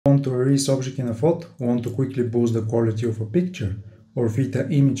want to erase object in a photo? Want to quickly boost the quality of a picture? Or fit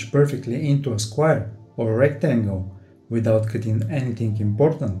an image perfectly into a square or a rectangle without cutting anything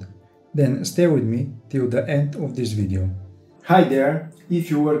important? Then stay with me till the end of this video. Hi there! If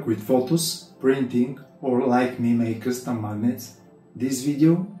you work with photos, printing, or like me make custom magnets, this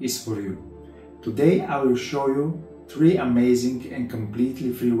video is for you. Today I will show you 3 amazing and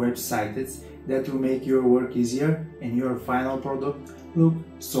completely free websites that will make your work easier and your final product look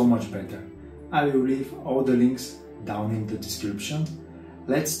so much better. I will leave all the links down in the description.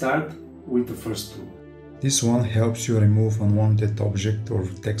 Let's start with the first two. This one helps you remove unwanted object or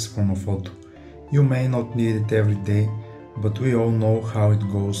text from a photo. You may not need it every day, but we all know how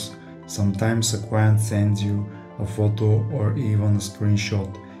it goes. Sometimes a client sends you a photo or even a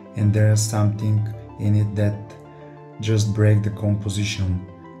screenshot and there's something in it that just breaks the composition.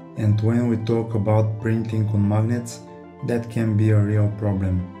 And when we talk about printing on magnets, that can be a real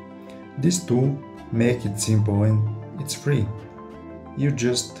problem. These two make it simple and it's free. You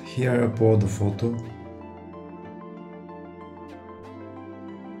just here upload the photo,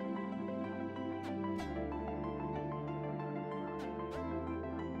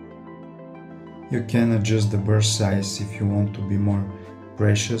 you can adjust the brush size if you want to be more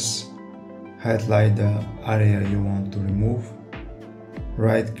precious, highlight the area you want to remove,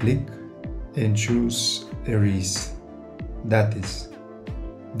 right click and choose erase. That is,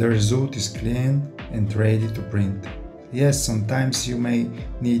 the result is clean and ready to print. Yes, sometimes you may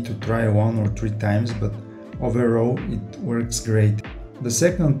need to try 1 or 3 times, but overall it works great. The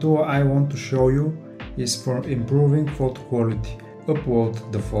second tool I want to show you is for improving photo quality.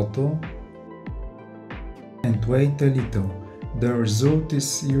 Upload the photo and wait a little. The result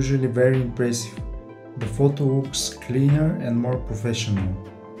is usually very impressive. The photo looks cleaner and more professional.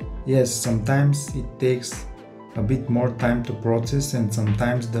 Yes, sometimes it takes a bit more time to process and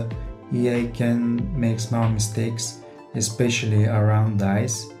sometimes the AI can make small mistakes, especially around the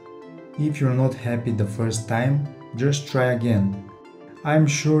eyes. If you're not happy the first time, just try again. I'm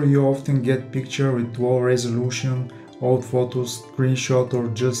sure you often get pictures with low resolution, old photos, screenshot or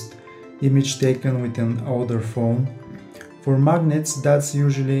just image taken with an older phone. For magnets that's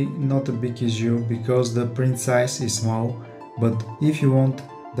usually not a big issue because the print size is small, but if you want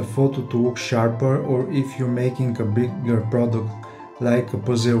the photo to look sharper or if you're making a bigger product like a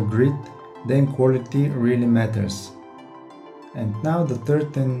puzzle grid, then quality really matters. And now the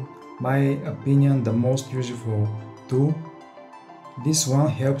third and my opinion the most useful tool. This one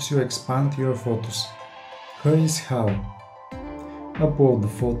helps you expand your photos. Here is how. Upload the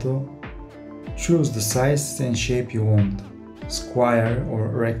photo, choose the size and shape you want, square or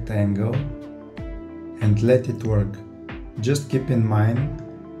rectangle, and let it work. Just keep in mind,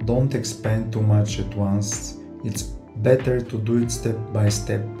 don't expand too much at once. It's better to do it step by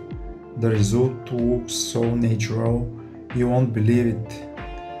step. The result looks so natural, you won't believe it.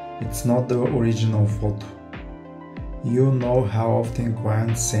 It's not the original photo. You know how often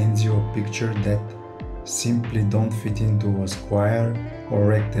clients send you a picture that simply don't fit into a square or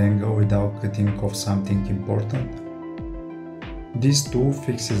rectangle without cutting off something important? This tool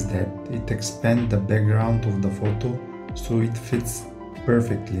fixes that. It expands the background of the photo so it fits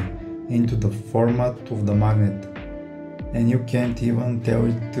perfectly into the format of the magnet and you can't even tell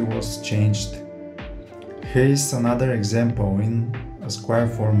it was changed. Here is another example in a square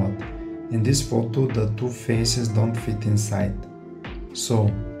format. In this photo the 2 faces don't fit inside.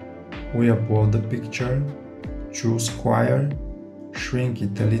 So we upload the picture, choose square, shrink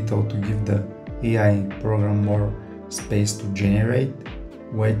it a little to give the AI program more space to generate,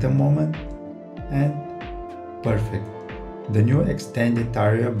 wait a moment, and perfect. The new extended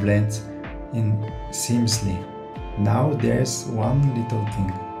area blends in seamlessly. Now there's one little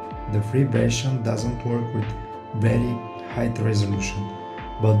thing. The free version doesn't work with very high resolution,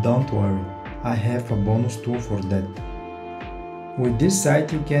 but don't worry, I have a bonus tool for that. With this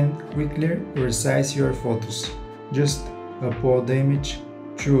site you can quickly resize your photos. Just upload the image,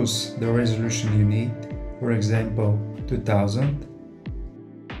 choose the resolution you need, for example 2000.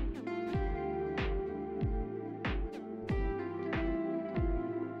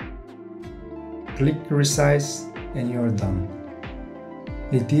 Click resize and you're done.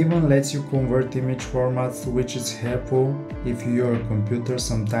 It even lets you convert image formats, which is helpful if your computer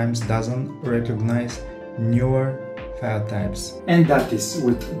sometimes doesn't recognize newer file types. And that is,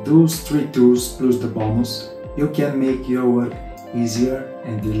 with those 3 tools plus the bonus, you can make your work easier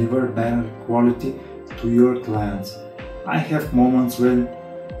and deliver better quality to your clients. I have moments when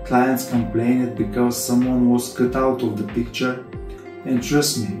clients complain because someone was cut out of the picture, and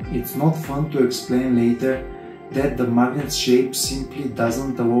trust me, it's not fun to explain later that the magnet shape simply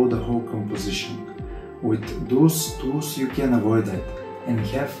doesn't allow the whole composition. With those tools you can avoid that and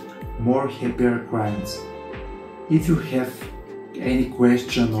have more happier clients. If you have any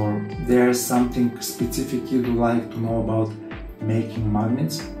question or there is something specific you'd like to know about making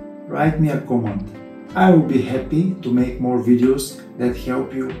magnets, write me a comment. I will be happy to make more videos that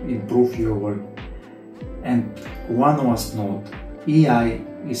help you improve your work. And one last note, AI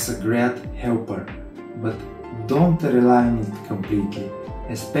is a great helper, but don't rely on it completely,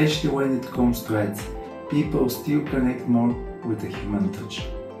 especially when it comes to ads. People still connect more with a human touch.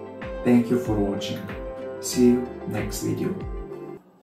 Thank you for watching. See you next video.